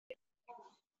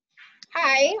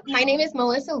Hi, my name is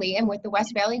Melissa Lee. I'm with the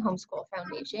West Valley Homeschool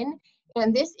Foundation,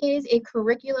 and this is a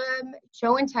curriculum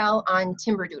show and tell on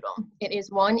Timberdoodle. It is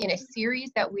one in a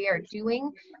series that we are doing.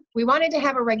 We wanted to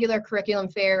have a regular curriculum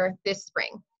fair this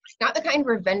spring. Not the kind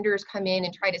where vendors come in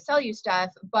and try to sell you stuff,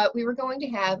 but we were going to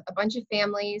have a bunch of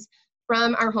families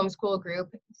from our homeschool group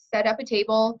set up a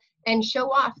table and show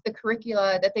off the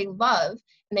curricula that they love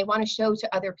and they want to show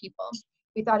to other people.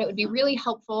 We thought it would be really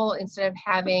helpful instead of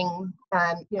having,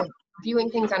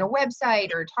 viewing things on a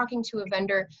website or talking to a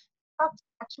vendor, talk to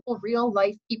actual real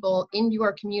life people in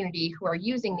your community who are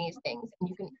using these things, and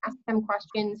you can ask them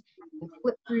questions and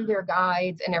flip through their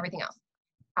guides and everything else.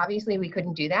 Obviously, we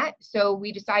couldn't do that, so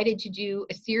we decided to do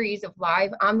a series of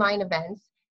live online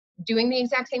events doing the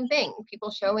exact same thing,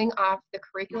 people showing off the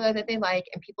curricula that they like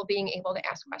and people being able to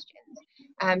ask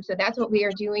questions. So that's what we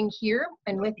are doing here,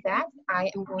 and with that, I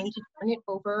am going to turn it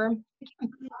over to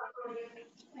Kim.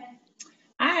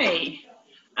 Hi,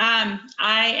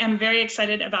 I am very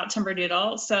excited about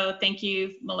Timberdoodle, so thank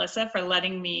you, Melissa, for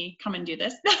letting me come and do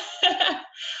this.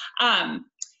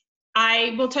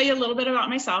 I will tell you a little bit about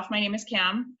myself. My name is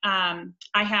Kim. I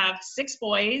have 6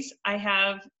 boys. I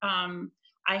have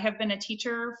been a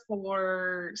teacher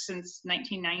since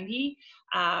 1990.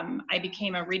 I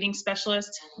became a reading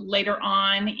specialist later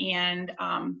on, and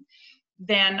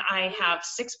then I have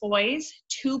 6 boys,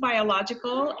 2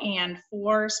 biological and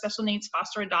 4 special needs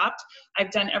foster adopt. I've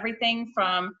done everything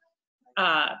from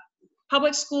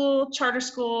public school, charter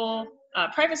school,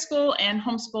 private school, and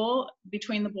homeschool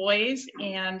between the boys,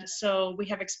 and so we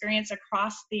have experience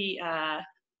across the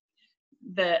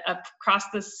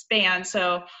span.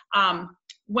 So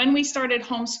when we started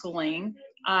homeschooling,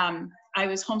 I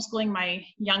was homeschooling my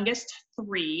youngest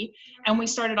 3, and we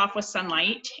started off with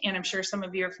Sunlight, and I'm sure some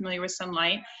of you are familiar with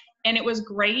Sunlight, and it was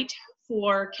great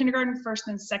for kindergarten, 1st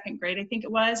and 2nd grade, I think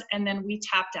it was, and then we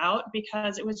tapped out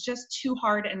because it was just too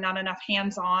hard and not enough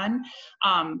hands-on.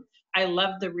 I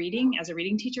loved the reading. As a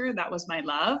reading teacher, that was my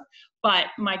love, but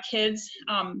my kids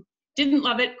didn't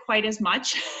love it quite as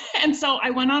much, and so I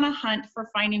went on a hunt for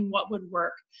finding what would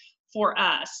work for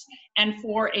us and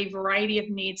for a variety of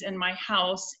needs in my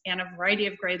house and a variety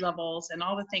of grade levels and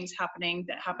all the things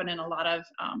that happen in a lot of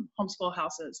homeschool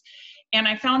houses. And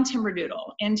I found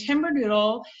Timberdoodle, and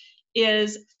Timberdoodle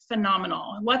is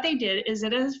phenomenal. What they did is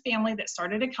it is a family that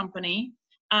started a company,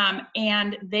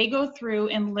 and they go through,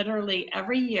 and literally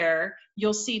every year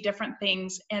you'll see different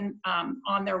things and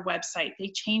on their website.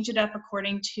 They change it up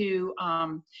according to,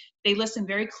 they listen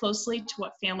very closely to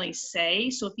what families say.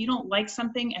 So if you don't like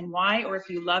something and why, or if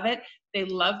you love it, they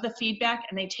love the feedback,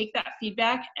 and they take that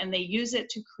feedback and they use it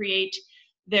to create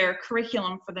their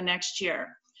curriculum for the next year.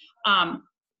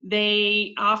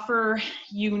 They offer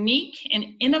unique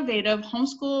and innovative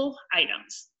homeschool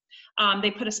items. They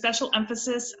put a special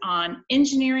emphasis on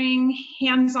engineering,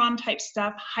 hands-on type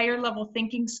stuff, higher level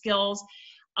thinking skills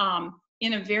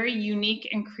in a very unique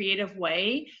and creative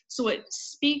way. So it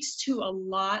speaks to a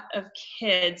lot of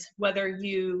kids, whether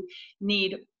you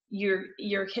need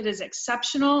your kid is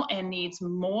exceptional and needs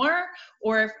more,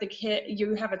 or if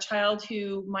you have a child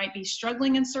who might be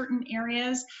struggling in certain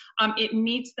areas, it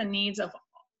meets the needs of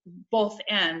both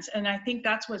ends. And I think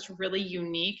that's what's really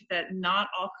unique, that not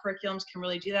all curriculums can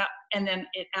really do that. And then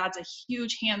it adds a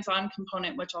huge hands-on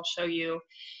component, which I'll show you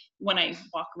when I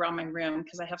walk around my room,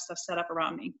 because I have stuff set up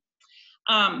around me.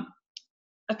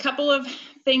 A couple of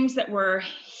things that were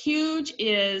huge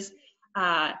is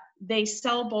they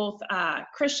sell both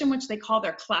Christian, which they call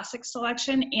their classic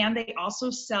selection, and they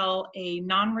also sell a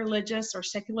non-religious or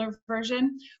secular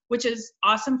version, which is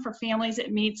awesome for families.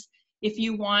 It meets, if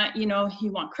you want, you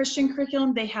want Christian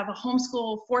curriculum, they have a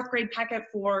homeschool 4th grade packet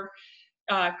for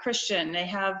Christian. They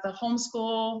have the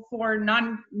homeschool for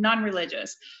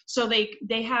non-religious. So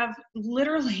they have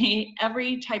literally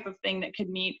every type of thing that could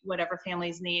meet whatever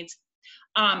family's needs.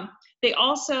 They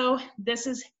also, this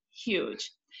is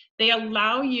huge, they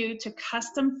allow you to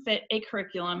custom fit a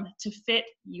curriculum to fit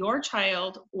your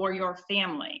child or your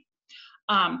family.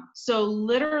 So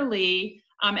literally,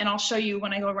 and I'll show you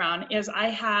when I go around, is I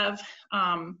have,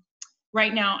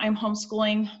 right now I'm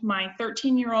homeschooling my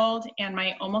 13-year-old and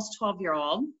my almost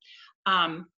 12-year-old.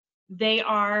 They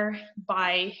are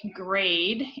by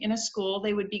grade in a school.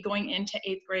 They would be going into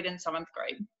 8th grade and 7th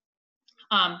grade.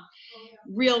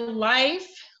 Real life,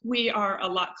 we are a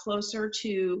lot closer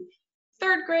to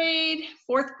 3rd grade,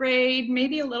 4th grade,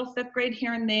 maybe a little 5th grade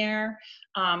here and there,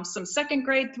 some 2nd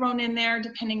grade thrown in there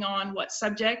depending on what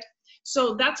subject.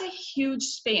 So that's a huge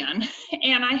span,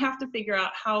 and I have to figure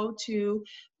out how to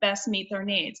best meet their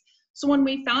needs. So when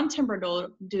we found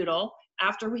Timberdoodle,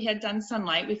 after we had done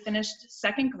Sunlight, we finished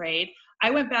 2nd grade, I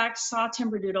went back, saw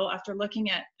Timberdoodle after looking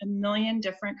at a million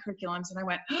different curriculums, and I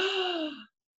went, oh,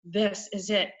 this is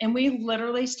it. And we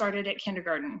literally started at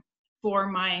kindergarten for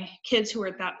my kids who were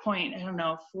at that point, I don't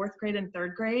know, 4th grade and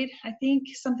 3rd grade, I think,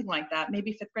 something like that,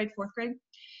 maybe 5th grade, 4th grade.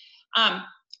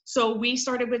 So we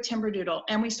started with Timberdoodle,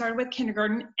 and we started with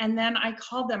kindergarten, and then I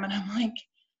called them and I'm like,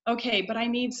 okay, but I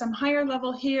need some higher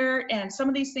level here, and some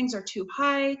of these things are too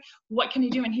high. What can you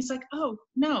do? And he's like, oh,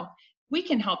 no, we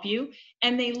can help you.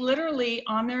 And they literally,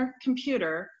 on their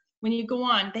computer, when you go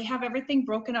on, they have everything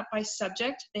broken up by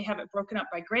subject. They have it broken up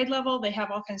by grade level. They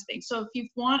have all kinds of things. So if you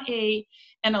want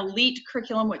an elite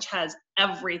curriculum, which has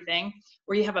everything,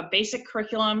 where you have a basic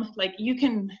curriculum, like you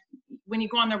can, when you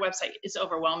go on their website, it's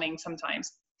overwhelming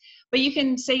sometimes. But you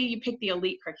can say you pick the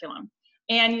elite curriculum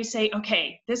and you say,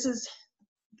 okay,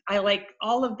 I like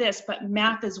all of this, but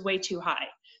math is way too high.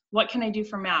 What can I do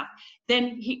for math?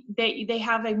 Then they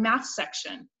have a math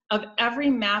section of every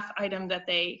math item that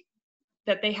they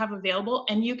have available,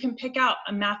 and you can pick out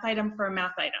a math item for a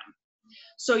math item.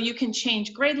 So you can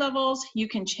change grade levels, you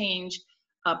can change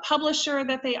a publisher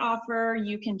that they offer,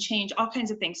 you can change all kinds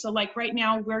of things. So like right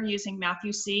now we're using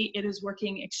MathUC, it is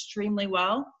working extremely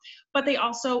well, but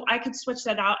I could switch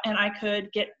that out and I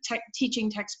could get teaching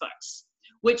textbooks,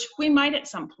 which we might at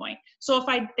some point. So if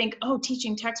I think, oh,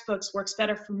 teaching textbooks works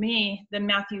better for me than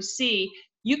MathUC,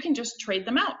 you can just trade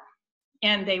them out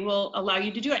and they will allow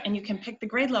you to do it, and you can pick the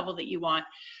grade level that you want.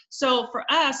 So for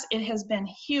us, it has been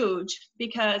huge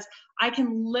because I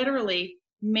can literally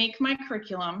make my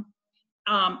curriculum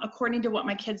according to what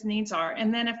my kids' needs are.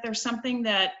 And then if there's something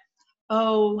that,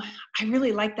 oh, I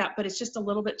really like that, but it's just a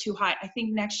little bit too high, I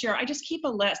think next year I just keep a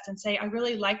list and say, I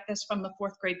really like this from the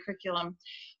 4th grade curriculum,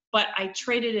 but I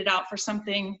traded it out for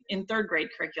something in 3rd grade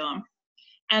curriculum.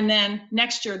 And then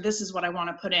next year, this is what I want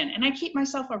to put in. And I keep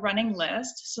myself a running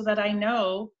list so that I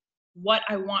know what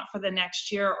I want for the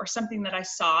next year or something that I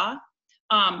saw.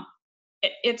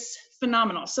 It's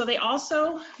phenomenal. So they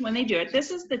also, when they do it,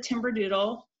 this is the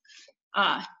Timberdoodle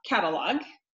catalog.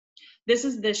 This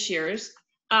is this year's.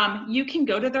 You can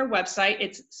go to their website.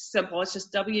 It's simple. It's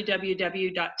just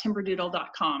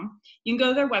www.timberdoodle.com. You can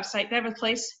go to their website. They have a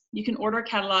place you can order a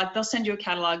catalog. They'll send you a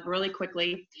catalog really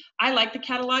quickly. I like the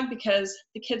catalog because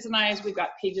the kids and I, as we've got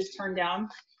pages turned down,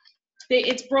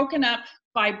 it's broken up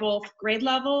by both grade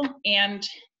level, and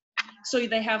so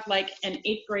they have like an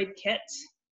 8th grade kit,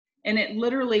 and it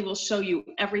literally will show you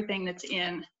everything that's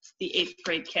in the 8th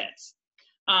grade kits.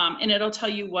 And it'll tell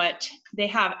you what they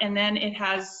have. And then it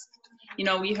has, you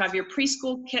know, you have your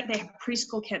preschool kit. They have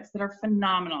preschool kits that are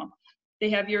phenomenal. They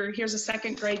have here's a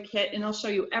 2nd grade kit, and it'll show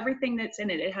you everything that's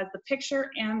in it. It has the picture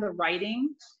and the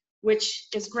writing, which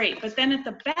is great. But then at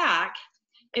the back,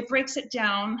 it breaks it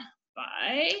down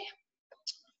by,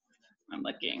 I'm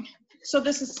looking. So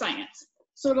this is science.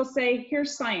 So it'll say,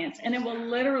 here's science, and it will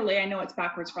literally, I know it's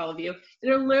backwards for all of you,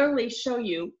 it'll literally show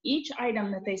you each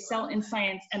item that they sell in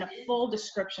science and a full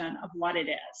description of what it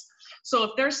is. So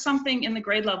if there's something in the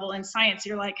grade level in science,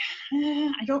 you're like,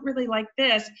 I don't really like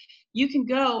this, you can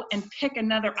go and pick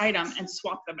another item and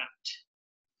swap them out.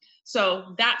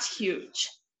 So that's huge.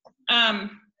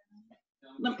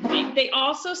 They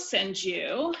also send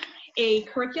you a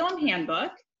curriculum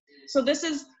handbook. So this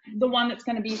is the one that's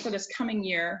going to be for this coming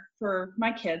year for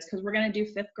my kids, because we're going to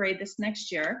do 5th grade this next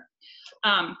year.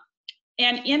 And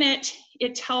in it,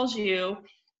 it tells you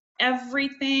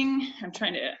everything.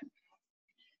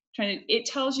 It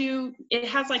tells you, it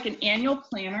has like an annual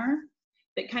planner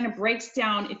that kind of breaks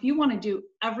down, if you want to do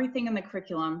everything in the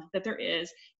curriculum that there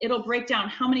is, it'll break down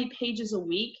how many pages a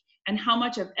week and how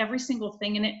much of every single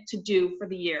thing in it to do for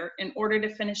the year in order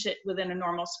to finish it within a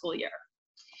normal school year.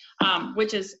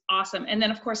 Which is awesome. And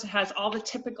then of course it has all the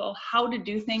typical how to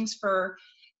do things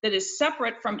that is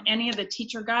separate from any of the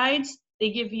teacher guides.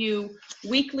 They give you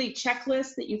weekly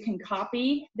checklists that you can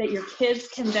copy that your kids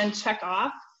can then check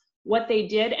off what they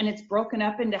did, and it's broken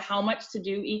up into how much to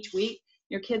do each week.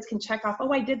 Your kids can check off,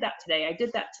 oh, I did that today, I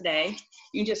did that today.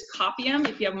 You can just copy them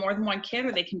if you have more than one kid,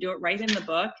 or they can do it right in the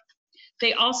book.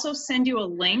 They also send you a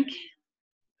link,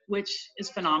 which is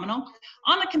phenomenal,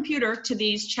 on the computer to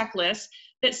these checklists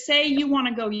that say you want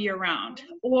to go year round,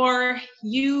 or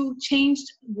you changed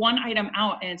one item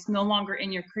out and it's no longer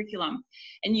in your curriculum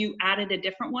and you added a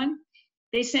different one.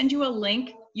 They send you a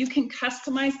link. You can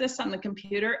customize this on the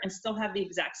computer and still have the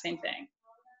exact same thing.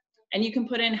 And you can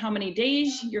put in how many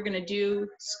days you're going to do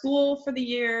school for the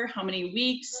year, how many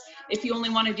weeks. If you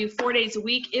only want to do 4 days a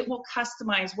week, it will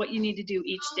customize what you need to do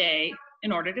each day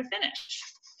in order to finish,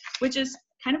 which is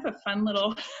kind of a fun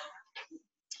little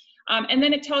And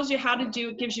then it tells you how to do,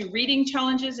 it gives you reading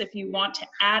challenges if you want to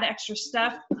add extra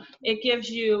stuff. It gives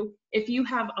you, if you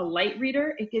have a light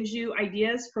reader, it gives you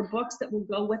ideas for books that will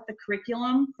go with the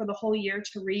curriculum for the whole year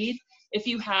to read. If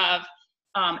you have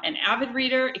an avid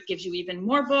reader, it gives you even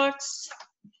more books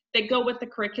that go with the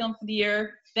curriculum for the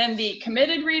year. Then the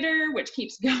committed reader, which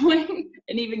keeps going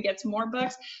and even gets more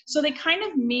books. So they kind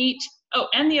of meet, oh,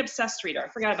 and the obsessed reader. I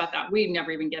forgot about that. We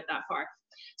never even get that far.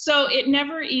 So it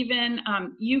never even,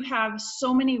 you have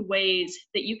so many ways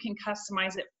that you can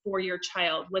customize it for your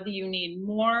child, whether you need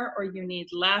more or you need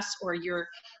less, or you're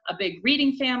a big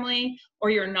reading family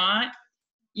or you're not,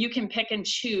 you can pick and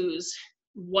choose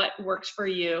what works for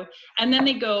you. And then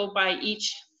they go by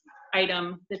each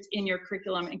item that's in your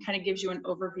curriculum and kind of gives you an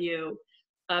overview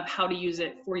of how to use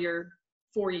it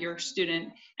for your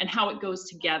student and how it goes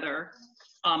together,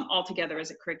 all together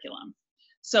as a curriculum.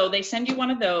 So they send you one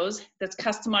of those that's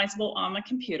customizable on the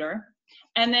computer.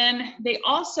 And then they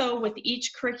also, with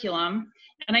each curriculum,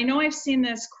 and I know I've seen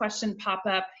this question pop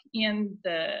up in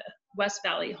the West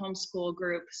Valley homeschool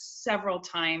group several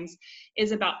times,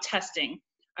 is about testing.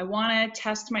 I want to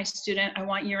test my student. I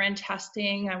want year-end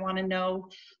testing. I want to know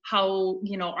how,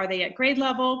 you know, are they at grade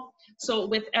level? So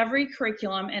with every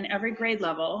curriculum and every grade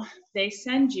level, they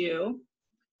send you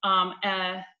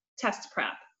a test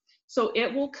prep. So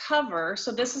it will cover,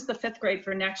 so this is the 5th grade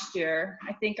for next year.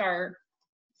 I think our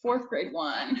 4th grade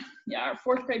one, yeah, our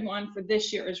 4th grade one for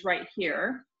this year is right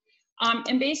here.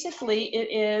 And basically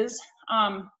it is,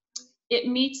 it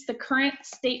meets the current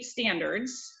state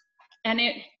standards, and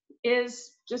it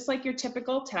is just like your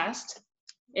typical test.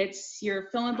 It's your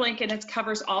fill in blank, and it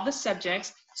covers all the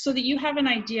subjects so that you have an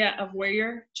idea of where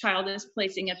your child is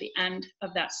placing at the end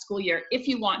of that school year, if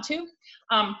you want to.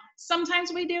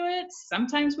 Sometimes we do it,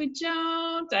 sometimes we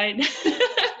don't.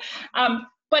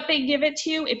 But they give it to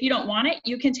you. If you don't want it,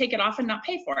 you can take it off and not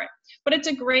pay for it. But it's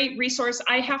a great resource.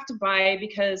 I have to buy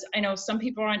because I know some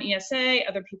people are on ESA,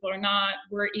 other people are not.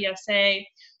 We're ESA.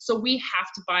 So we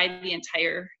have to buy the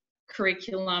entire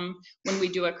curriculum when we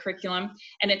do a curriculum,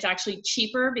 and it's actually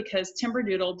cheaper because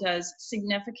Timberdoodle does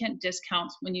significant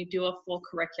discounts when you do a full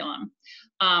curriculum.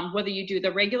 Whether you do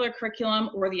the regular curriculum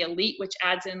or the elite, which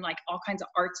adds in like all kinds of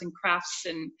arts and crafts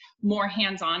and more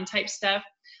hands-on type stuff,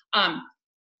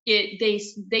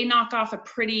 they knock off a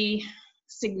pretty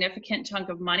significant chunk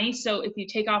of money. So if you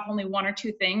take off only 1 or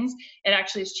 2 things, it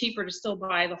actually is cheaper to still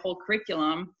buy the whole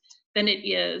curriculum than it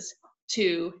is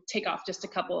to take off just a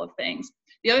couple of things.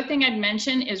 The other thing I'd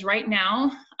mention is right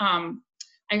now,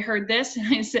 I heard this,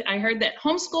 and I heard that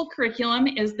homeschool curriculum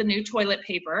is the new toilet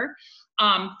paper.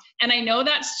 And I know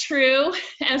that's true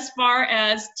as far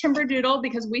as Timberdoodle,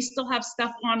 because we still have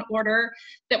stuff on order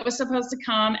that was supposed to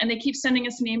come, and they keep sending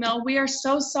us an email. We are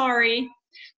so sorry,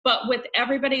 but with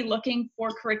everybody looking for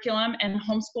curriculum and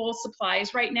homeschool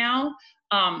supplies right now,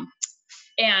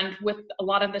 and with a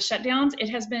lot of the shutdowns,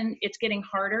 it's getting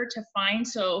harder to find.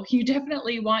 So you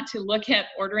definitely want to look at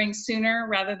ordering sooner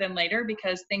rather than later,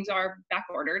 because things are back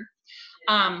ordered.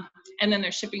 And then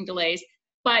there's shipping delays.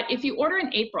 But if you order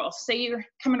in April, say you're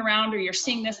coming around or you're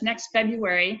seeing this next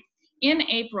February, in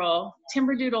April,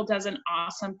 Timberdoodle does an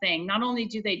awesome thing. Not only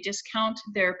do they discount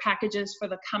their packages for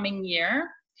the coming year,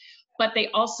 but they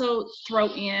also throw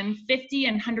in $50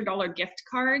 and $100 gift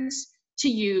cards to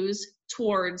use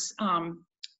towards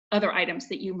other items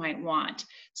that you might want.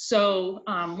 So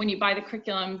when you buy the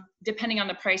curriculum, depending on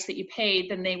the price that you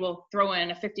paid, then they will throw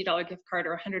in a $50 gift card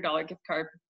or a $100 gift card.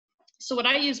 So what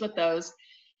I use with those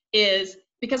is,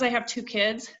 because I have 2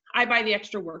 kids, I buy the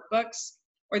extra workbooks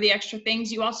or the extra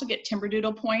things. You also get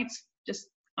Timberdoodle points, just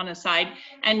on a side,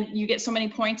 and you get so many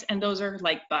points, and those are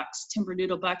like bucks,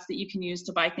 Timberdoodle bucks that you can use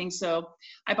to buy things. So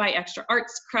I buy extra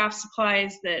arts, craft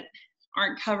supplies that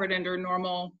aren't covered under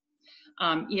normal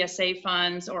ESA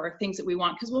funds, or things that we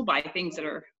want, because we'll buy things that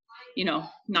are, you know,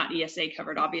 not ESA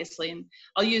covered, obviously, and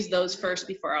I'll use those first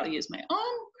before I'll use my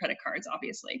own credit cards,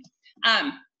 obviously.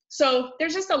 So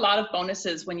there's just a lot of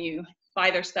bonuses when you buy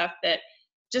their stuff that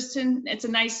it's a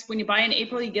nice, when you buy in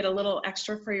April, you get a little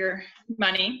extra for your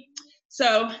money.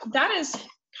 So that is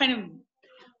kind of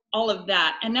all of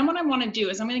that. And then what I want to do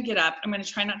is I'm going to get up, I'm going to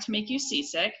try not to make you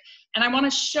seasick, and I want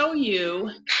to show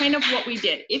you kind of what we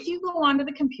did. If you go onto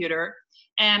the computer,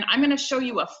 and I'm going to show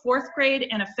you a 4th grade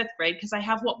and a 5th grade, because I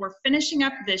have what we're finishing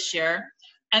up this year,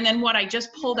 and then what I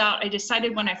just pulled out. I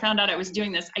decided when I found out I was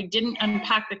doing this, I didn't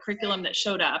unpack the curriculum that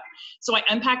showed up. So I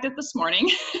unpacked it this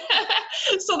morning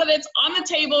so that it's on the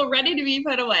table, ready to be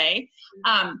put away.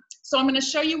 So I'm going to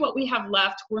show you what we have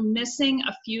left. We're missing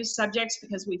a few subjects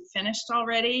because we finished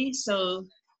already. So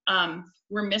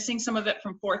We're missing some of it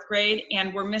from 4th grade,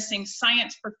 and we're missing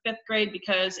science for 5th grade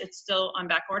because it's still on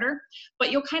back order.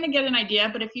 But you'll kind of get an idea.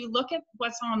 But if you look at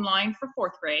what's online for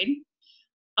 4th grade,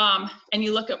 and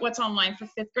you look at what's online for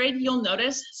 5th grade, you'll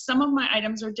notice some of my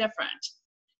items are different.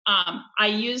 I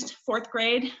used 4th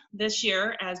grade this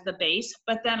year as the base,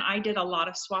 but then I did a lot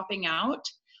of swapping out.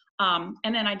 And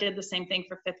then I did the same thing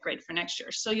for 5th grade for next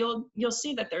year. So you'll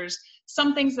see that there's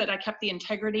some things that I kept the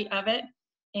integrity of it.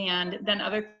 And then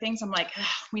other things I'm like,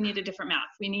 we need a different math.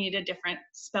 We need a different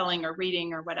spelling or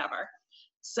reading or whatever.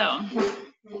 So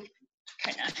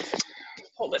kind of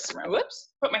pull this around.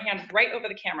 Whoops, put my hand right over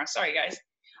the camera. Sorry, guys.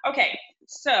 Okay,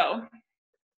 so I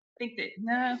think that,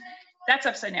 no, that's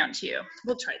upside down to you.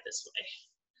 We'll try it this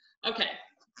way. Okay,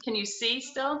 can you see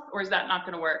still, or is that not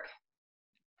gonna work?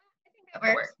 I think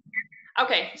that works.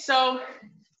 Okay, so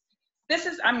this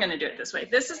is, I'm gonna do it this way.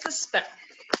 This is the spec,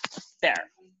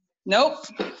 there. Nope,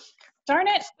 darn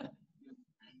it.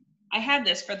 I had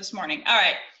this for this morning. All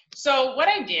right, so what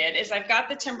I did is I've got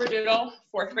the Timberdoodle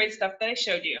 4th grade stuff that I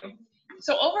showed you.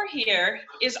 So over here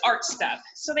is art stuff.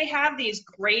 So they have these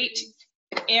great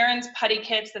Aaron's putty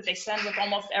kits that they send with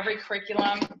almost every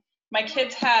curriculum. My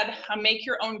kids had a make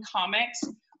your own comics,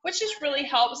 which just really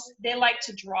helps. They like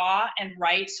to draw and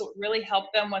write, so it really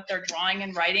helped them with their drawing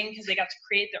and writing because they got to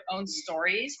create their own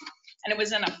stories, and it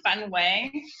was in a fun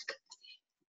way.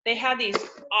 They had these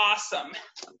awesome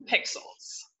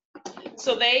pixels.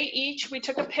 So we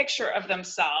took a picture of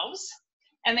themselves,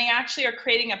 and they actually are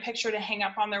creating a picture to hang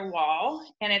up on their wall,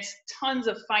 and it's tons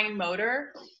of fine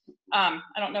motor. I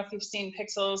don't know if you've seen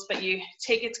pixels, but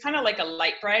it's kind of like a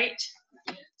light bright.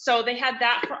 So they had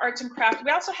that for arts and crafts.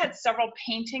 We also had several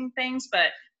painting things,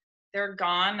 but they're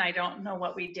gone. I don't know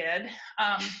what we did.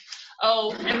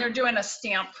 Oh, and they're doing a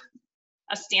stamp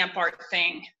art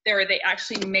thing. They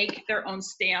actually make their own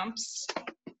stamps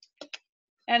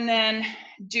and then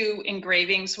do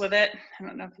engravings with it. I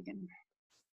don't know if you can,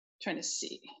 trying to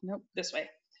see. Nope, this way.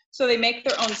 So they make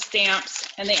their own stamps,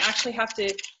 and they actually have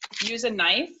to use a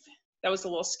knife. That was a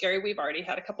little scary. We've already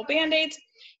had a couple Band-Aids.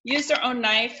 Use their own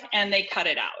knife, and they cut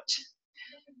it out.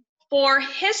 For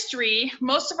history,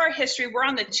 most of our history, we're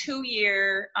on the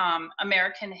 2-year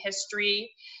American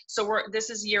history. So this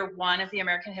is year 1 of the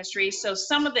American history. So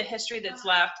some of the history that's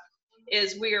left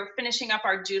is we're finishing up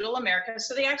our Doodle America.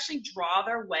 So they actually draw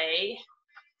their way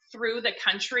through the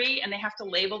country, and they have to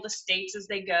label the states as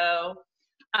they go.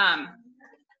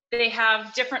 They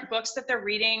have different books that they're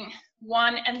reading.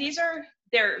 And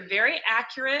they're very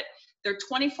accurate. They're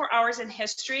 24 hours in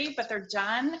history, but they're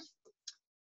done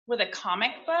with a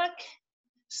comic book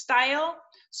style.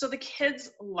 So the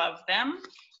kids love them,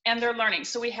 and they're learning.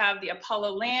 So we have the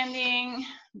Apollo landing,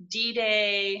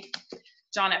 D-Day,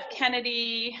 John F.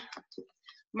 Kennedy,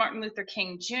 Martin Luther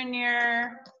King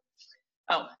Jr.,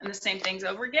 oh, and the same things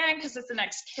over again because it's the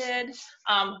next kid,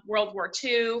 World War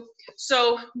II.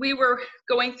 So we were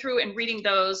going through and reading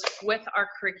those with our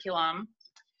curriculum.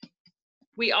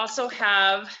 We also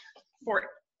have, for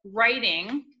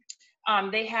writing,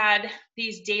 they had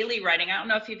these daily writing. I don't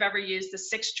know if you've ever used the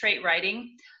 6-trait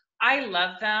writing. I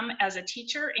love them as a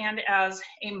teacher and as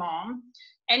a mom.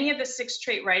 Any of the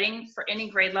 6-trait writing for any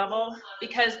grade level,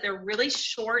 because they're really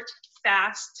short,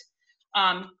 fast.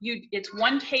 It's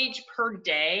 1 page per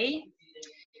day,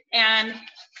 and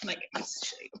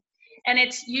and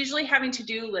it's usually having to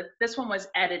do with, this one was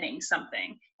editing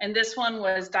something, and this one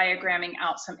was diagramming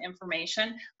out some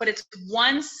information, but it's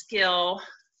one skill.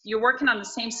 You're working on the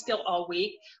same skill all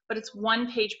week, but it's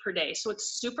 1 page per day. So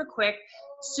it's super quick,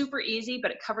 super easy,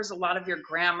 but it covers a lot of your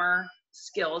grammar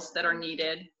skills that are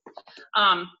needed.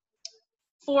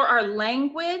 For our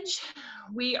language,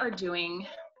 we are doing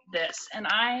this, and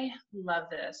I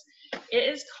love this. It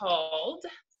is called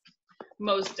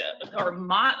Mosdos, or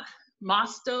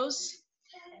Mosdos.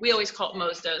 We always call it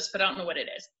Mosdos, but I don't know what it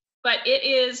is. But it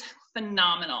is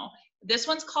phenomenal. This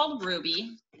one's called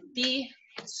Ruby. The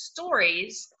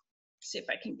stories, see if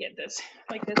I can get this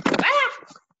like this. Ah!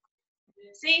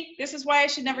 See, this is why I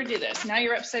should never do this. Now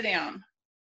you're upside down.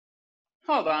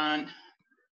 Hold on.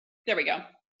 There we go.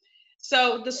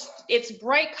 So it's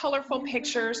bright, colorful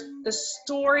pictures. The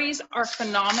stories are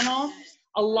phenomenal.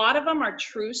 A lot of them are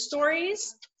true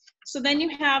stories. So then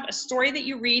you have a story that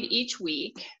you read each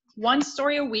week, 1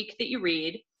 story a week that you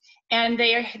read, and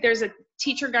there's a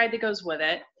teacher guide that goes with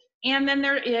it. And then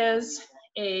there is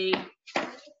I'm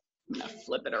gonna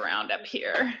flip it around up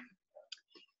here.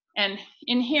 And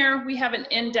in here, we have an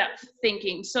in-depth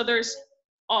thinking. So there's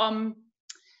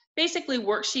basically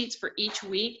worksheets for each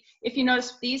week. If you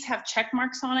notice, these have check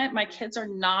marks on it. My kids are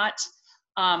not,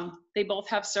 they both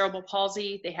have cerebral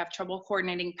palsy. They have trouble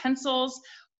coordinating pencils.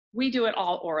 we do it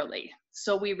all orally.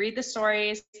 So we read the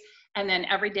stories, and then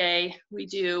every day we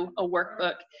do a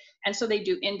workbook. And so they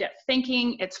do in-depth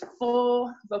thinking. It's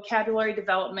full vocabulary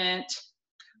development,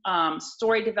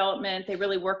 story development. They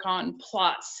really work on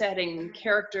plot, setting,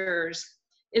 characters.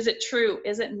 Is it true?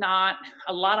 Is it not?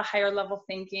 A lot of higher level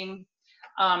thinking.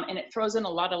 And it throws in a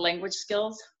lot of language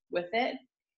skills with it.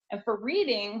 And for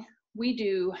reading, we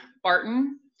do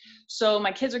Barton. So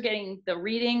my kids are getting the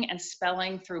reading and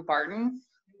spelling through Barton,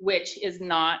 which is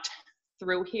not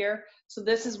through here. So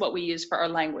this is what we use for our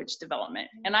language development.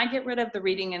 And I get rid of the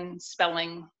reading and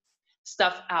spelling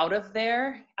stuff out of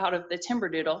there, out of the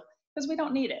Timberdoodle, because we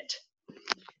don't need it.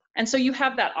 And so you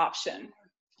have that option.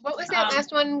 What was that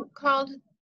last one called?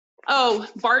 Oh,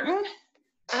 Barton?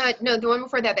 No, the one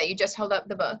before that you just held up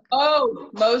the book. Oh,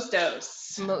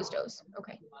 Mosdos. Mosdos,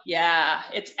 okay. Yeah,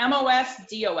 it's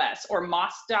M-O-S-D-O-S, or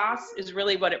Mosdos is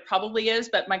really what it probably is,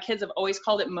 but my kids have always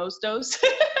called it Mosdos.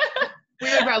 We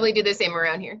would probably do the same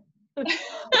around here.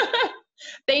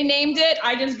 They named it,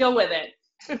 I just go with it.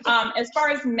 As far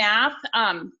as math,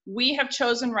 we have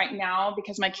chosen right now,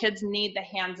 because my kids need the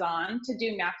hands-on, to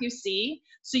do Matthew C.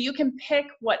 So you can pick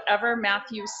whatever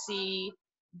Matthew C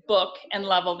book and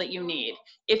level that you need.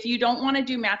 If you don't want to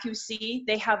do Matthew C,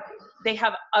 they have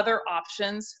other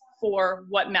options for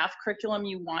what math curriculum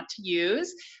you want to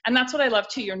use. And that's what I love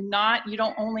too. You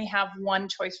don't only have one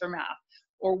choice for math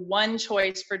or one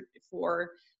choice for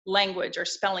language or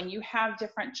spelling. You have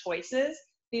different choices.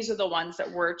 These are the ones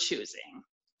that we're choosing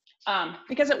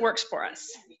because it works for us.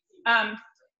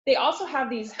 They also have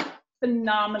these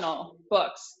phenomenal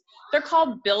books. They're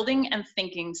called Building and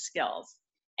Thinking Skills.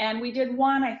 And we did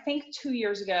one, I think 2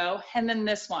 years ago, and then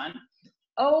this one.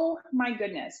 Oh my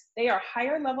goodness, they are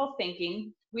higher level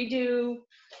thinking. We do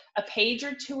a page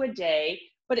or two a day,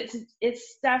 but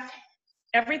it's stuff,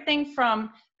 everything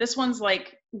from, this one's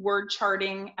like word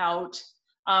charting out,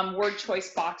 word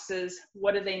choice boxes,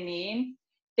 what do they mean?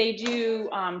 They do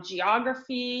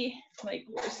geography, like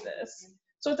where's this?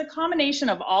 So it's a combination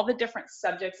of all the different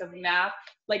subjects of math.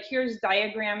 Like here's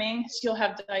diagramming, so you'll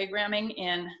have diagramming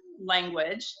in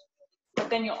language,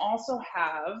 but then you'll also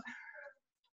have,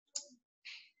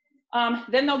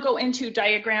 then they'll go into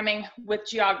diagramming with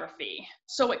geography.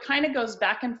 So it kind of goes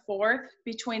back and forth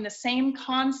between the same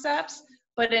concepts,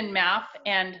 but in math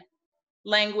and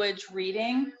language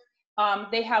reading.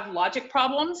 They have logic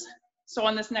problems. So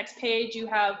on this next page, you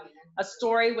have a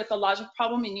story with a logic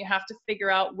problem, and you have to figure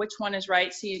out which one is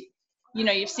right. So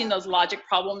you've seen those logic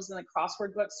problems in the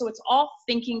crossword book. So it's all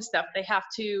thinking stuff. They have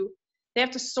to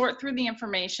sort through the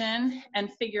information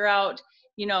and figure out,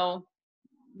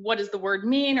 what does the word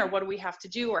mean, or what do we have to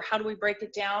do, or how do we break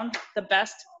it down? The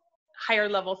best higher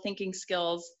level thinking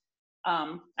skills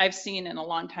I've seen in a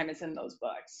long time is in those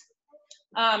books.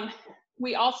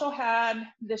 We also had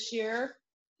this year,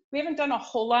 we haven't done a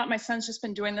whole lot. My son's just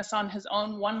been doing this on his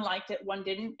own. One liked it, one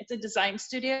didn't. It's a design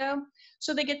studio.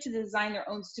 So they get to design their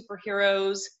own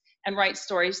superheroes and write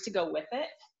stories to go with it.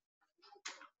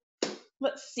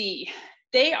 Let's see.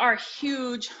 They are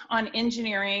huge on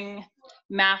engineering,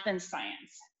 math, and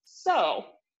science. So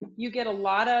you get a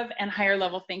lot of and higher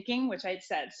level thinking, which I'd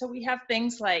said. So we have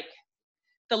things like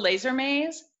the laser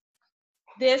maze.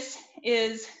 This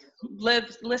is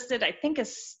listed, I think,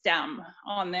 as STEM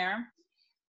on there.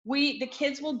 The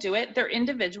kids will do it. They're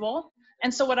individual.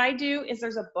 And so what I do is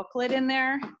there's a booklet in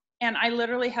there, and I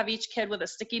literally have each kid with a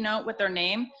sticky note with their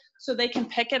name, so they can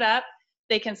pick it up.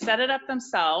 They can set it up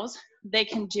themselves. They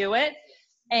can do it.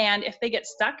 And if they get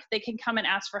stuck, they can come and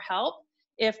ask for help.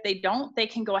 If they don't, they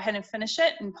can go ahead and finish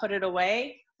it and put it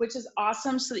away, which is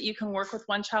awesome, so that you can work with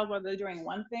one child while they're doing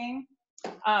one thing.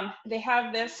 They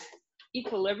have this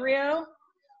Equilibrio,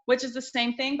 which is the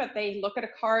same thing, but they look at a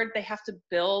card, they have to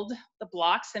build the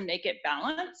blocks and make it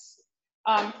balance.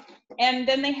 And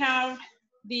then they have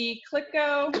the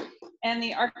Clicko and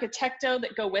the Architecto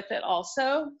that go with it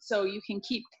also, so you can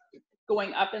keep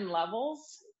going up in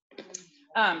levels.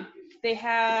 They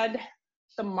had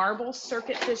the marble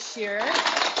circuit this year,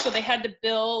 so they had to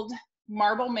build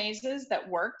marble mazes that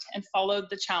worked and followed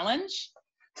the challenge.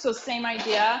 So same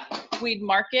idea, we'd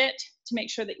mark it to make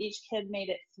sure that each kid made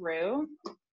it through.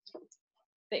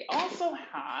 They also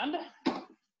had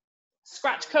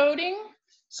scratch coding.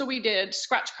 So we did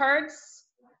scratch cards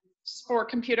for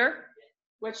computer,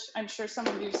 which I'm sure some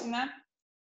of you have seen that.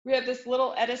 We have this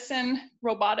little Edison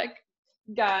robotic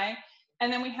guy,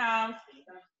 and then we have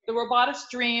the Robotics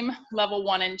Dream level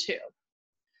 1 and 2.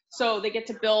 So they get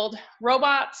to build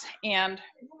robots and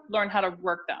learn how to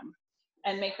work them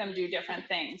and make them do different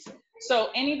things. So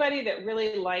anybody that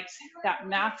really likes that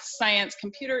math, science,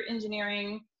 computer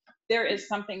engineering, there is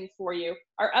something for you.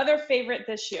 Our other favorite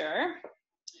this year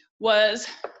was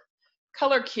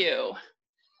color cue.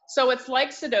 So it's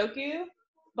like Sudoku,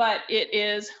 but it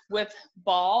is with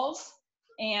balls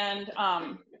and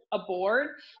a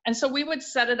board. And so we would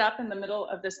set it up in the middle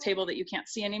of this table that you can't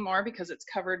see anymore because it's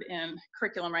covered in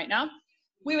curriculum right now.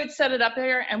 We would set it up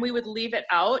there and we would leave it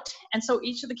out. And so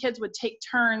each of the kids would take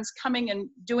turns coming and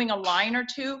doing a line or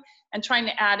two and trying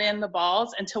to add in the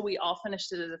balls until we all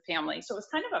finished it as a family. So it was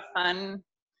kind of a fun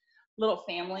little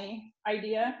family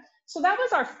idea. So that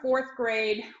was our 4th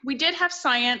grade. We did have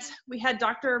science. We had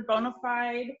Dr.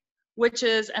 Bonafide, which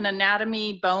is an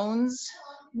anatomy bones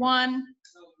one.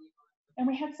 And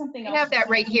we had something else. I have that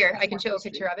right here. I can show a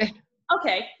picture of it.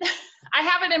 Okay. I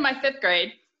have it in my 5th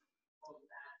grade.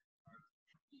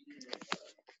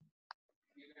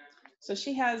 So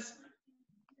she has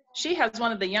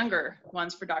one of the younger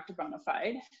ones for Dr.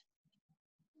 Bonafide.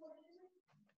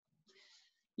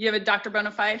 You have a Dr.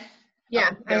 Bonafide?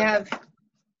 Yeah, I have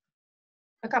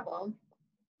a couple.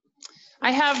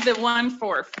 I have the one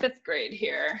for 5th grade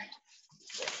here.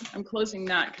 I'm closing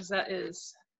that because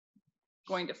that's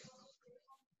going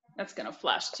to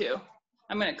flash too.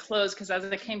 I'm going to close because as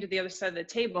I came to the other side of the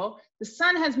table, the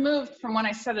sun has moved from when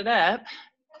I set it up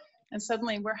and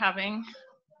suddenly we're having,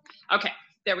 okay,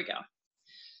 there we go.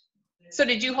 So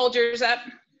did you hold yours up?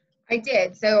 I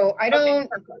did. So I don't,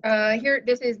 here,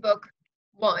 this is book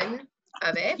 1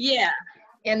 of it. Yeah.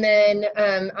 And then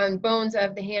on bones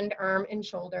of the hand, arm, and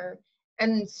shoulder.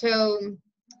 And so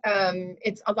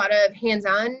it's a lot of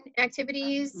hands-on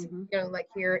activities, you know, like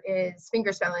here is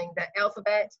finger spelling, the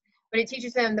alphabet, but it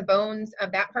teaches them the bones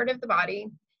of that part of the body,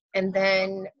 and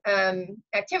then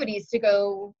activities to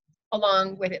go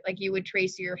along with it, like you would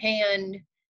trace your hand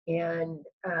and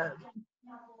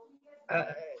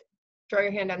draw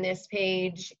your hand on this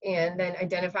page, and then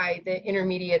identify the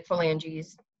intermediate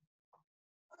phalanges,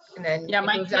 and then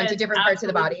it moves on to different parts of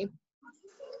the body.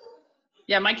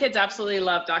 Yeah, my kids absolutely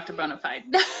love Dr. Bonafide.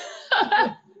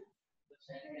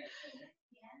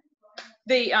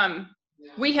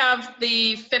 We have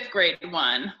the 5th grade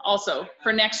one also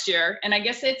for next year, and I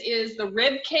guess it is the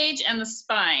rib cage and the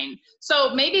spine.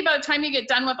 So maybe by the time you get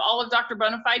done with all of Dr.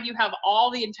 Bonafide, you have all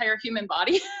the entire human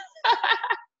body.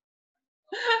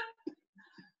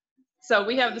 So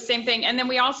we have the same thing. And then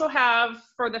we also have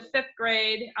for the 5th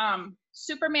grade,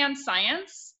 Superman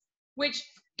Science, which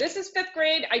this is 5th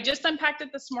grade. I just unpacked it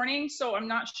this morning, so I'm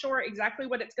not sure exactly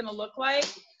what it's gonna look like,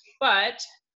 but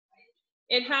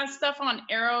it has stuff on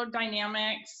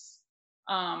aerodynamics.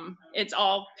 It's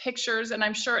all pictures, and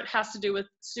I'm sure it has to do with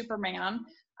Superman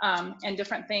and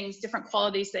different things, different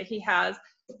qualities that he has.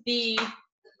 The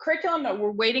curriculum that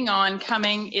we're waiting on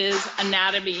coming is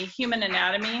anatomy, human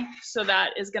anatomy, so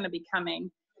that is gonna be coming.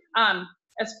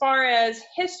 As far as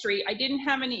history, I didn't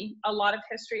have a lot of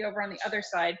history over on the other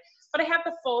side, but I have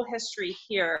the full history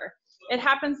here. It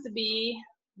happens to be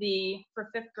for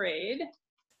 5th grade,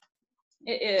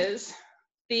 it is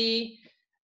the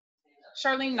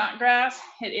Charlene Notgrass.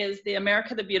 It is the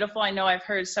America the Beautiful. I know I've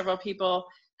heard several people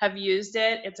have used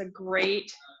it. It's a great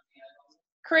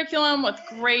curriculum with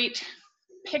great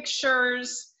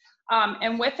pictures,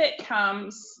 and with it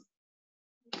comes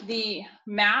the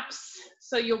maps.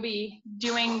 So you'll be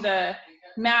doing the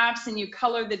maps and you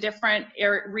color the different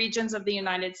regions of the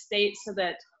United States so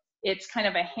that it's kind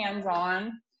of a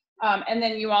hands-on. And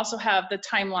then you also have the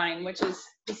timeline, which is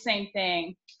the same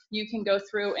thing. You can go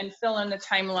through and fill in the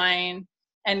timeline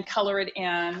and color it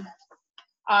in.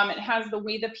 It has the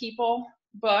We the People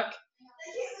book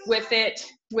with it,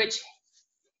 which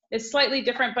is slightly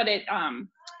different, but it kind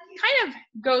of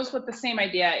goes with the same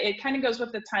idea. It kind of goes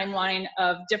with the timeline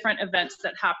of different events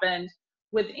that happened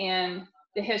within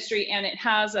the history, and it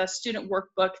has a student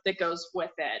workbook that goes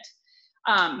with it.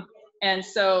 And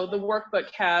so the workbook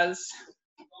has,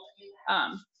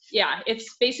 yeah,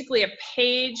 it's basically a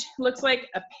page, looks like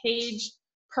a page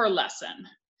per lesson.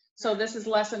 So this is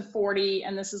lesson 40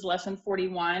 and this is lesson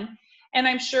 41. And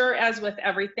I'm sure, as with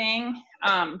everything,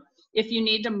 if you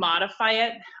need to modify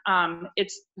it,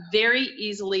 it's very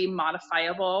easily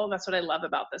modifiable. That's what I love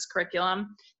about this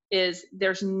curriculum, is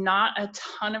there's not a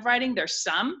ton of writing, there's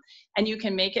some, and you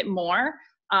can make it more.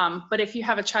 But if you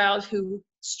have a child who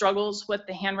struggles with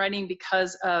the handwriting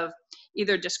because of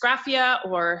either dysgraphia,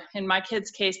 or in my kids'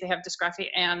 case, they have dysgraphia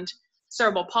and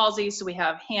cerebral palsy, so we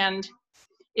have hand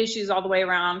issues all the way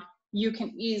around, you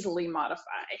can easily modify.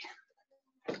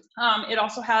 It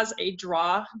also has a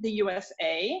Draw the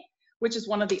USA, which is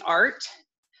one of the art.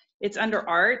 It's under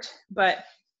art, but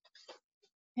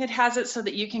it has it so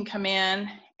that you can come in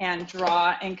and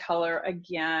draw and color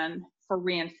again for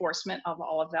reinforcement of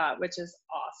all of that, which is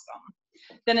awesome.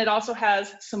 Then it also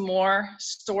has some more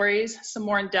stories, some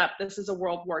more in depth. This is a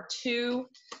World War II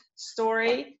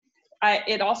story.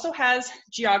 It also has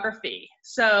geography.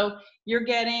 So you're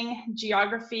getting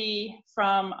geography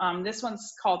from, this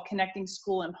one's called Connecting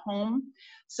School and Home.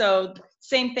 So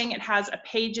same thing, it has a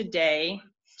page a day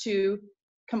to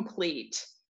complete,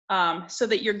 so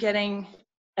that you're getting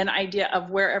an idea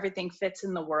of where everything fits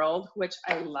in the world, which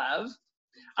I love.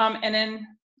 And then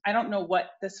I don't know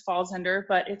what this falls under,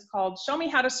 but it's called Show Me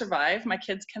How to Survive. My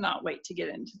kids cannot wait to get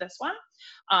into this one,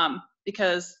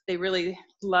 because they really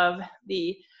love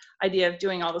the idea of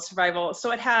doing all the survival.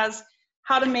 So it has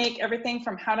how to make everything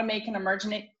from how to make an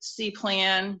emergency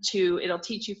plan to, it'll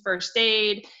teach you first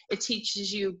aid. It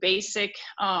teaches you basic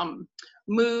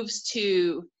moves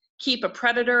to keep a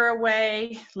predator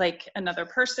away, like another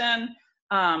person.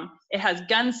 It has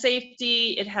gun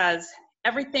safety. It has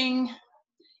everything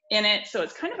in it. So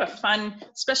it's kind of a fun,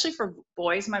 especially for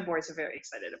boys. My boys are very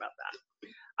excited about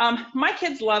that. My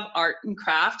kids love art and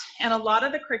craft, and a lot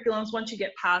of the curriculums, once you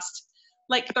get past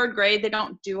like 3rd grade, they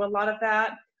don't do a lot of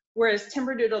that, whereas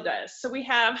Timberdoodle does. So we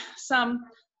have some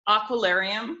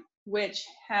aqualarium, which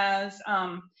has,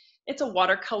 it's a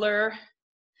watercolor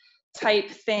type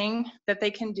thing that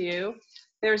they can do.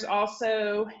 There's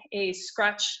also a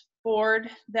scratch board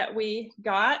that we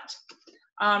got.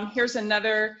 Here's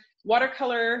another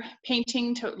watercolor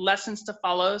painting lessons to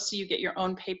follow. So you get your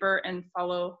own paper and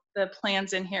follow the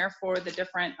plans in here for the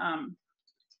different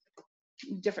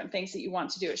things that you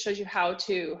want to do. It shows you how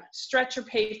to stretch your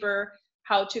paper,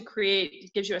 how to create,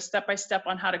 it gives you a step-by-step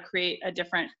on how to create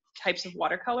different types of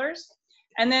watercolors.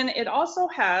 And then it also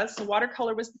has,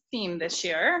 watercolor was the theme this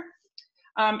year.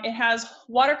 It has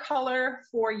watercolor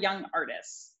for young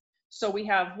artists. So we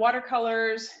have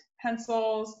watercolors,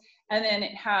 pencils, and then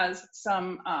it has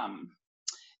some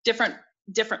different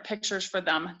pictures for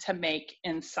them to make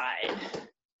inside.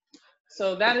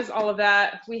 So that is all of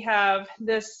that. We have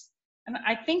this, and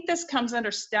I think this comes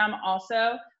under STEM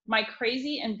also, my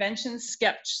Crazy Inventions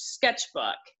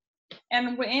sketchbook.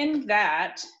 And in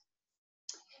that,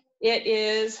 it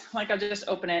is, like, I'll just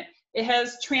open it. It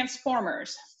has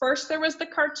Transformers. First there was the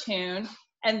cartoon,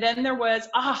 and then there was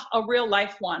a real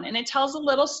life one. And it tells a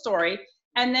little story,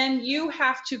 and then you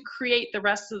have to create the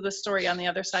rest of the story on the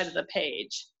other side of the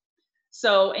page.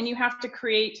 So, and you have to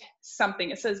create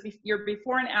something. It says your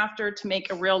before and after to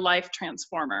make a real life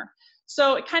Transformer.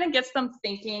 So it kind of gets them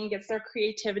thinking, gets their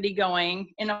creativity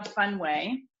going in a fun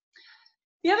way.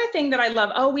 The other thing that I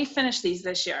love, we finished these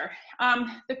this year,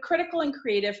 the critical and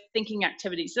creative thinking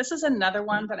activities. This is another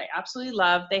one that I absolutely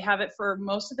love. They have it for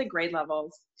most of the grade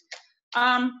levels.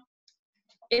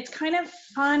 It's kind of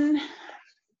fun,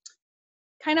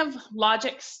 kind of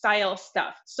logic style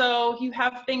stuff. So you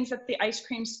have things at the ice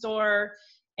cream store,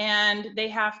 and you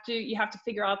have to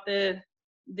figure out the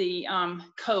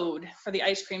code for the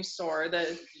ice cream store,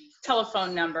 the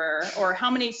telephone number, or how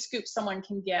many scoops someone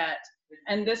can get.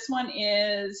 And this one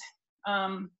is,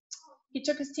 he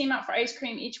took his team out for ice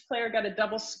cream. Each player got a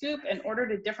double scoop and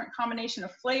ordered a different combination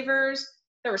of flavors.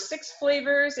 There were 6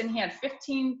 flavors, and he had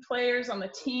 15 players on the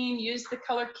team. Used the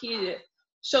color key to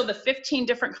show the 15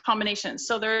 different combinations.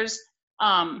 So there's,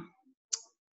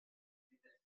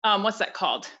 what's that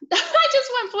called? I just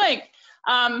went blank.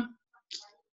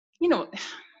 You know,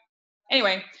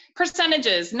 anyway,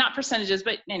 percentages, not percentages,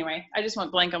 but anyway, I just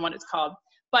went blank on what it's called.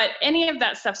 But any of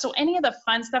that stuff, so any of the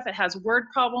fun stuff, it has word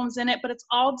problems in it, but it's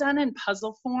all done in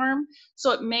puzzle form.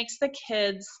 So it makes the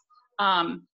kids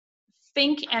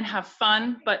think and have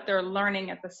fun, but they're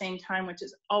learning at the same time, which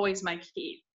is always my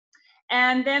key.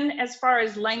 And then as far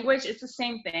as language, it's the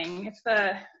same thing. It's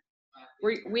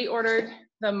we ordered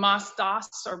the Mostos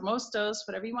or Mostos,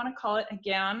 whatever you want to call it,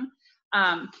 again.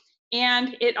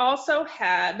 And it also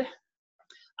had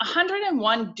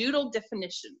 101 doodle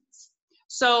definitions.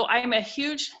 So I'm a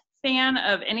huge fan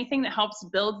of anything that helps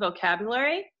build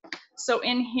vocabulary. So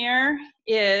in here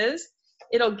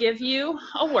it'll give you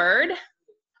a word.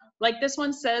 Like this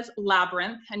one says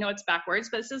labyrinth. I know it's backwards,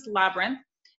 but it says labyrinth.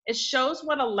 It shows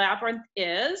what a labyrinth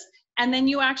is, and then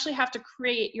you actually have to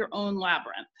create your own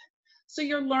labyrinth. So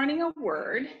you're learning a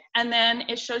word, and then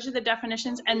it shows you the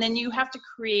definitions, and then you have to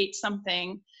create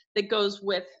something that goes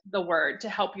with the word to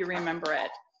help you remember it.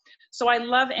 So I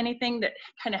love anything that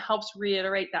kind of helps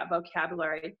reiterate that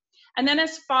vocabulary. And then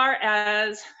as far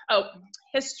as,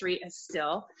 history is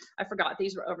still, I forgot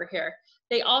these were over here.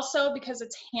 They also, because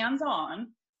it's hands-on,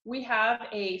 we have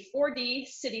a 4D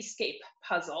cityscape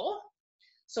puzzle.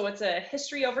 So it's a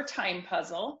history over time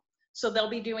puzzle. So they'll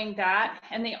be doing that.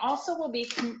 And they also will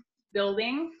be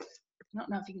building, I don't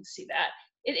know if you can see that.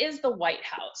 It is the White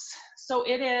House. So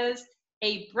it is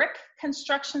a brick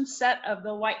construction set of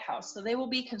the White House. So they will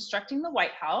be constructing the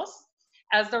White House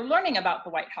as they're learning about the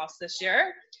White House this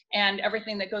year and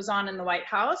everything that goes on in the White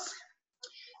House.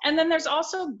 And then there's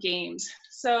also games.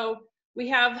 So we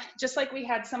have, just like we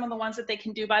had some of the ones that they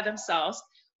can do by themselves,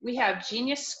 we have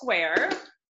Genius Square,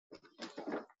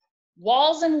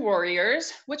 Walls and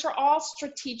Warriors, which are all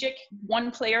strategic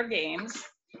one-player games.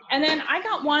 And then I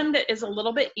got one that is a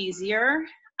little bit easier.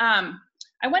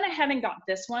 I went ahead and got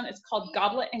this one. It's called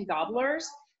Goblet and Gobblers,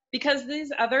 because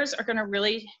these others are gonna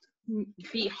really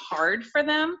be hard for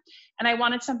them. And I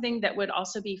wanted something that would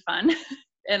also be fun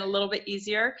and a little bit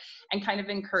easier and kind of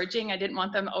encouraging. I didn't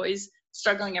want them always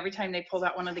struggling every time they pulled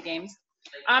out one of the games.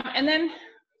 And then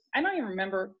I don't even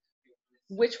remember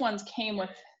which ones came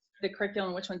with the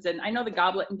curriculum, which ones didn't. I know the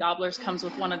Goblet and Gobblers comes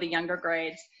with one of the younger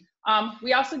grades.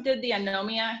 We also did the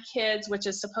Anomia Kids, which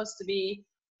is supposed to be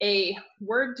a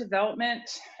word development,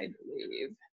 I believe.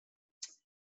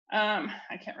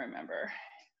 I can't remember.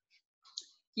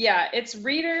 Yeah, it's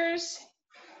readers.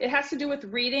 It has to do with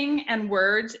reading and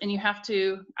words, and you have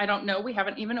to, I don't know, we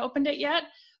haven't even opened it yet,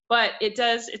 but it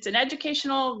does, it's an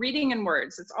educational reading and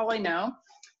words. That's all I know.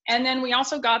 And then we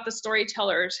also got the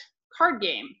Storytellers card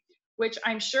game, which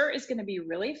I'm sure is going to be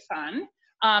really fun.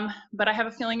 But I have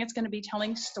a feeling it's going to be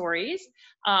telling stories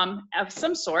of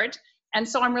some sort. And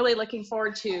so I'm really looking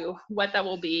forward to what that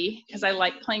will be, because I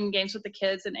like playing games with the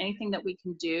kids, and anything that we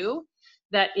can do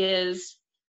that is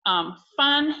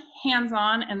fun,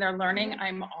 hands-on, and they're learning,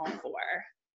 I'm all for.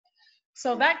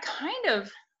 So that kind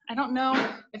of, I don't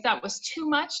know if that was too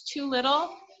much, too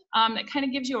little. It kind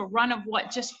of gives you a run of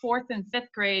what just 4th and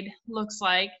 5th grade looks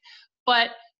like. But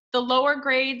the lower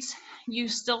grades, you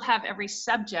still have every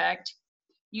subject.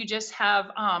 You just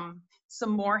have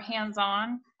some more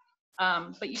hands-on,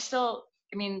 but you still,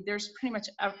 I mean, there's pretty much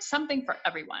something for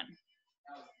everyone.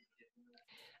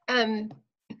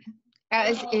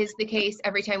 As is the case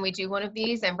every time we do one of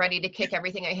these, I'm ready to kick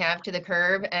everything I have to the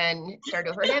curb and start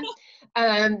over again.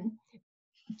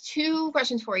 2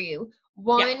 questions for you.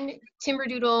 One, yeah.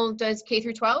 Timberdoodle does K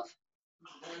through 12?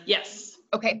 Yes.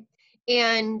 Okay.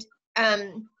 And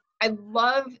I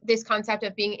love this concept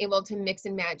of being able to mix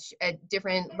and match at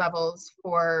different levels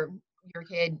for your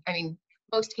kid. I mean,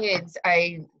 most kids,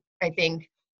 I think,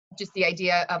 just the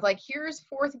idea of like, here's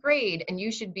 4th grade and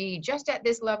you should be just at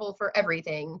this level for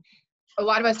everything. A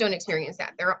lot of us don't experience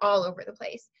that. They're all over the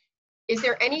place. Is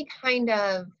there any kind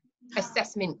of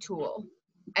assessment tool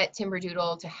at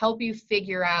Timberdoodle to help you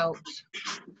figure out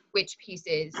which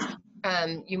pieces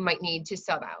you might need to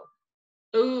sub out?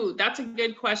 Ooh, that's a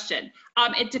good question.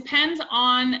 It depends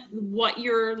on what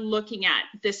you're looking at.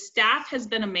 The staff has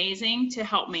been amazing to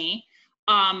help me.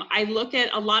 I look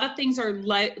at, a lot of things are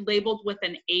labeled with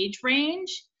an age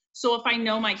range. So if I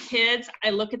know my kids, I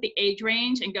look at the age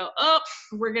range and go, oh,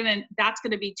 that's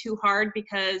gonna be too hard,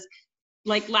 because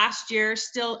like last year,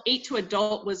 still 8 to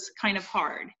adult was kind of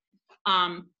hard.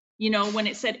 You know, when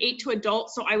it said 8 to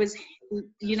adult, so I was,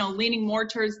 you know, leaning more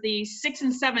towards the 6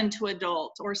 and 7 to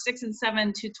adult, or 6 and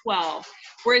 7 to 12.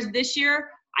 Whereas this year,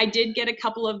 I did get a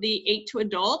couple of the 8 to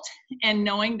adult, and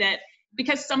knowing that,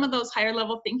 because some of those higher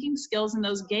level thinking skills in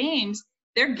those games,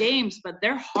 they're games, but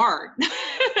they're hard.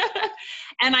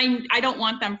 And I don't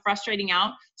want them frustrating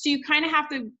out. So you kind of have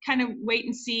to kind of wait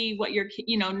and see what your,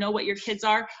 you know what your kids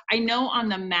are. I know on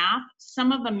the math,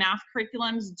 some of the math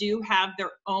curriculums do have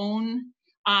their own,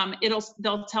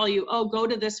 they'll tell you, oh, go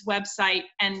to this website,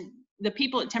 and the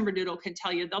people at Timberdoodle can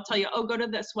tell you, they'll tell you, oh, go to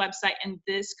this website and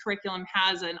this curriculum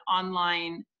has an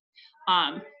online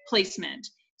placement.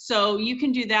 So you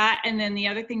can do that. And then the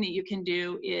other thing that you can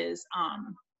do is,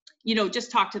 you know,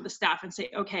 just talk to the staff and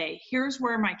say, okay, here's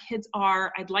where my kids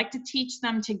are. I'd like to teach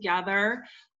them together.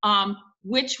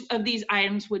 Which of these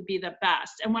items would be the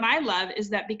best? And what I love is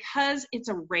that, because it's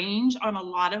a range on a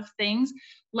lot of things,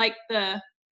 like the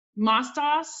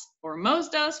MOSDOS or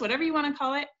MOSDOS, whatever you want to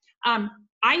call it,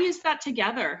 I use that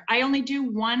together. I only do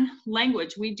one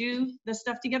language. We do the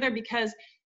stuff together because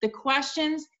the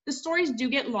questions, the stories do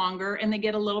get longer and they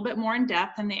get a little bit more in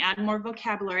depth and they add more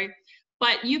vocabulary,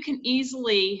 but you can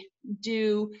easily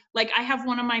do, like I have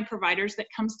one of my providers that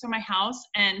comes to my house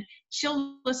and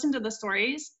she'll listen to the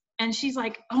stories and she's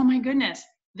like, oh my goodness,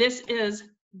 this is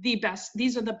the best,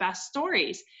 these are the best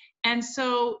stories. And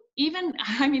so even,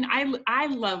 I mean, I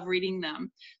love reading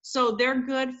them. So they're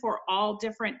good for all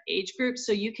different age groups.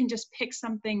 So you can just pick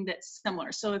something that's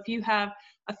similar. So if you have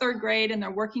a 3rd grade and they're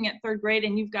working at 3rd grade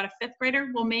and you've got a 5th grader,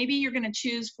 well, maybe you're going to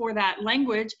choose for that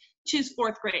language, choose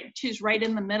 4th grade, choose right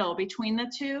in the middle between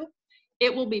the two.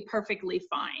 It will be perfectly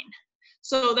fine.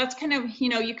 So that's kind of, you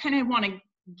know, you kind of want to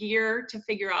gear to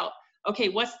figure out, okay,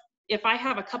 what's if I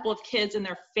have a couple of kids and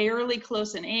they're fairly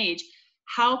close in age,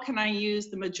 how can I use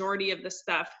the majority of the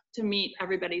stuff to meet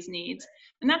everybody's needs?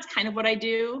 And that's kind of what I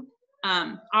do.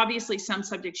 Obviously, some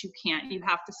subjects you can't, you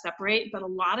have to separate, but a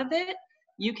lot of it,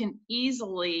 you can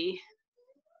easily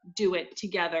do it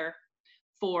together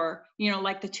for, you know,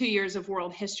 like the 2 years of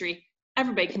world history.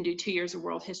 Everybody can do 2 years of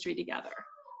world history together.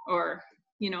 Or,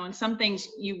 you know, and some things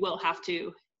you will have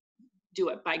to do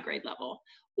it by grade level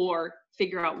or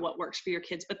figure out what works for your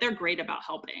kids, but they're great about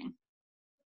helping.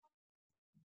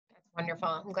 That's wonderful.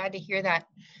 I'm glad to hear that.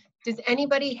 Does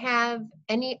anybody have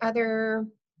any other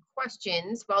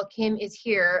questions while Kim is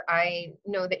here? I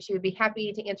know that she would be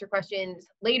happy to answer questions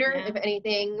later if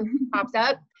anything pops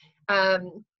up.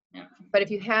 But if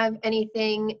you have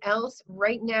anything else,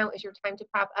 right now is your time to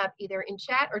pop up either in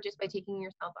chat or just by taking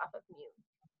yourself off of mute.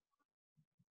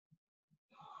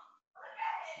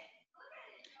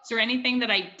 Is there anything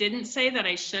that I didn't say that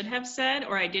I should have said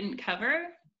or I didn't cover?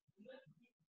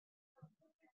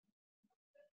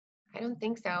 I don't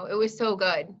think so. It was so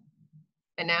good.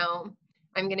 And now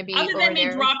I'm going to be other than me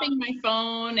there. Dropping my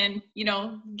phone and, you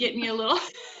know, getting you a little.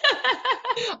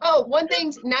 Oh, one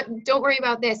thing, don't worry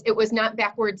about this. It was not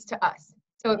backwards to us.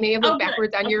 So it may have looked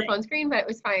backwards on your phone screen, but it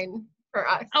was fine for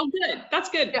us. Oh, good. That's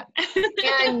good.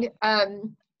 Yeah. And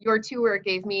your tour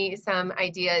gave me some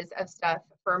ideas of stuff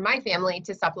for my family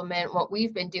to supplement what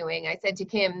we've been doing. I said to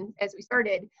Kim as we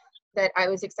started that I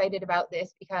was excited about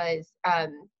this because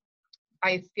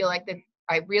I feel like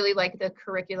I really like the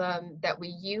curriculum that we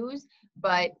use,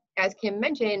 but as Kim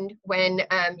mentioned, when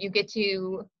you get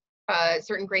to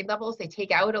certain grade levels, they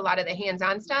take out a lot of the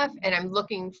hands-on stuff, and I'm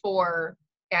looking for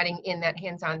adding in that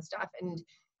hands-on stuff. And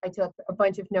I took a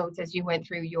bunch of notes as you went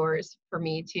through yours for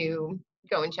me to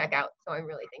go and check out, so I'm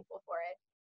really thankful for it.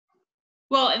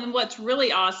 Well, and what's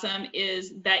really awesome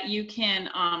is that you can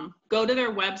go to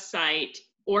their website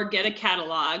or get a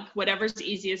catalog, whatever's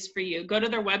easiest for you. Go to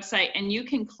their website and you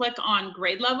can click on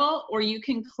grade level or you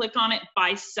can click on it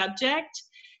by subject.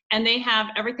 And they have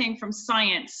everything from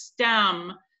science,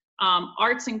 STEM,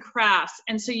 arts and crafts.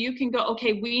 And so you can go,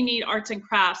 okay, we need arts and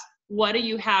crafts. What do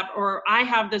you have? Or I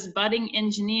have this budding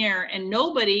engineer, and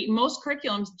most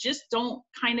curriculums just don't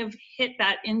kind of hit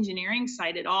that engineering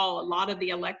side at all. A lot of the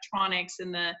electronics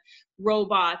and the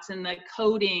robots and the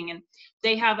coding, and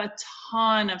they have a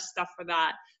ton of stuff for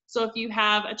that. So if you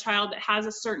have a child that has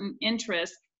a certain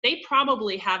interest, they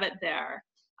probably have it there.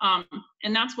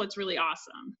 And that's what's really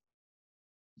awesome.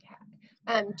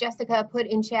 Yeah. Jessica put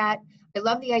in chat, I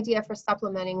love the idea for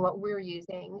supplementing what we're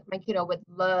using. My kiddo would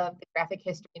love the graphic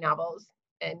history novels.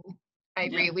 And I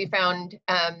agree. Yeah. We found,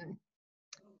 I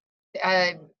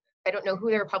don't know who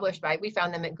they're published by. We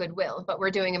found them at Goodwill, but we're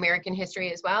doing American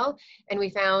history as well. And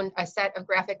we found a set of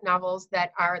graphic novels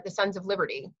that are the Sons of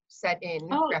Liberty set in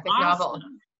graphic novel.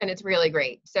 And it's really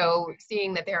great. So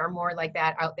seeing that there are more like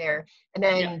that out there and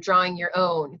then drawing your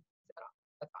own.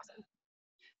 That's awesome.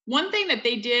 One thing that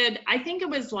they did, I think it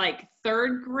was like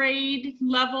 3rd grade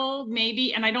level,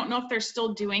 maybe, and I don't know if they're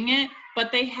still doing it,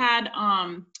 but they had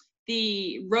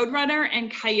the Roadrunner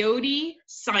and Coyote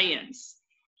science.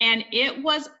 And it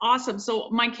was awesome. So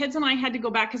my kids and I had to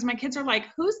go back because my kids are like,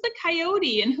 who's the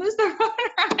coyote and who's the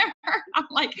Roadrunner? I'm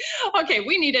like, okay,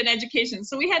 we need an education.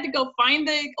 So we had to go find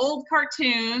the old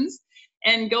cartoons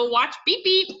and go watch Beep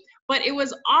Beep. But it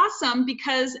was awesome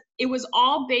because it was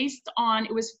all based on,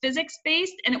 it was physics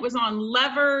based, and it was on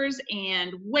levers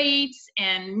and weights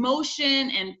and motion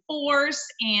and force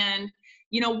and,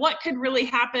 you know, what could really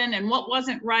happen and what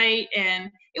wasn't right. And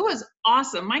it was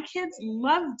awesome. My kids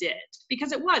loved it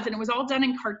because it was, and it was all done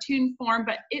in cartoon form,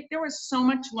 but there was so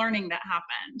much learning that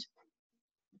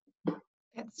happened.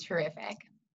 That's terrific.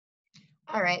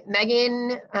 All right,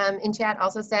 Megan in chat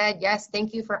also said, yes,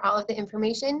 thank you for all of the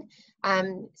information.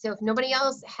 So if nobody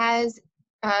else has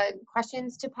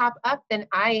questions to pop up, then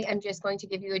I am just going to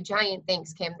give you a giant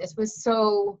thanks, Kim. This was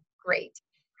so great.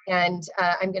 And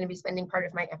I'm going to be spending part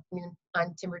of my afternoon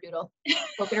on Timberdoodle,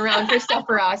 poking around for stuff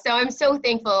for us. So I'm so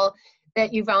thankful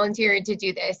that you volunteered to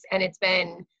do this, and it's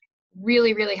been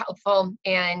really, really helpful.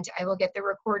 And I will get the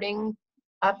recording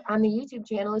up on the YouTube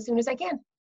channel as soon as I can.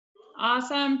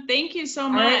 Awesome. Thank you so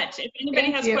much. Right. If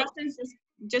anybody has questions,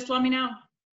 just let me know.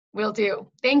 Will do.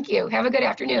 Thank you. Have a good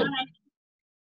afternoon. Bye.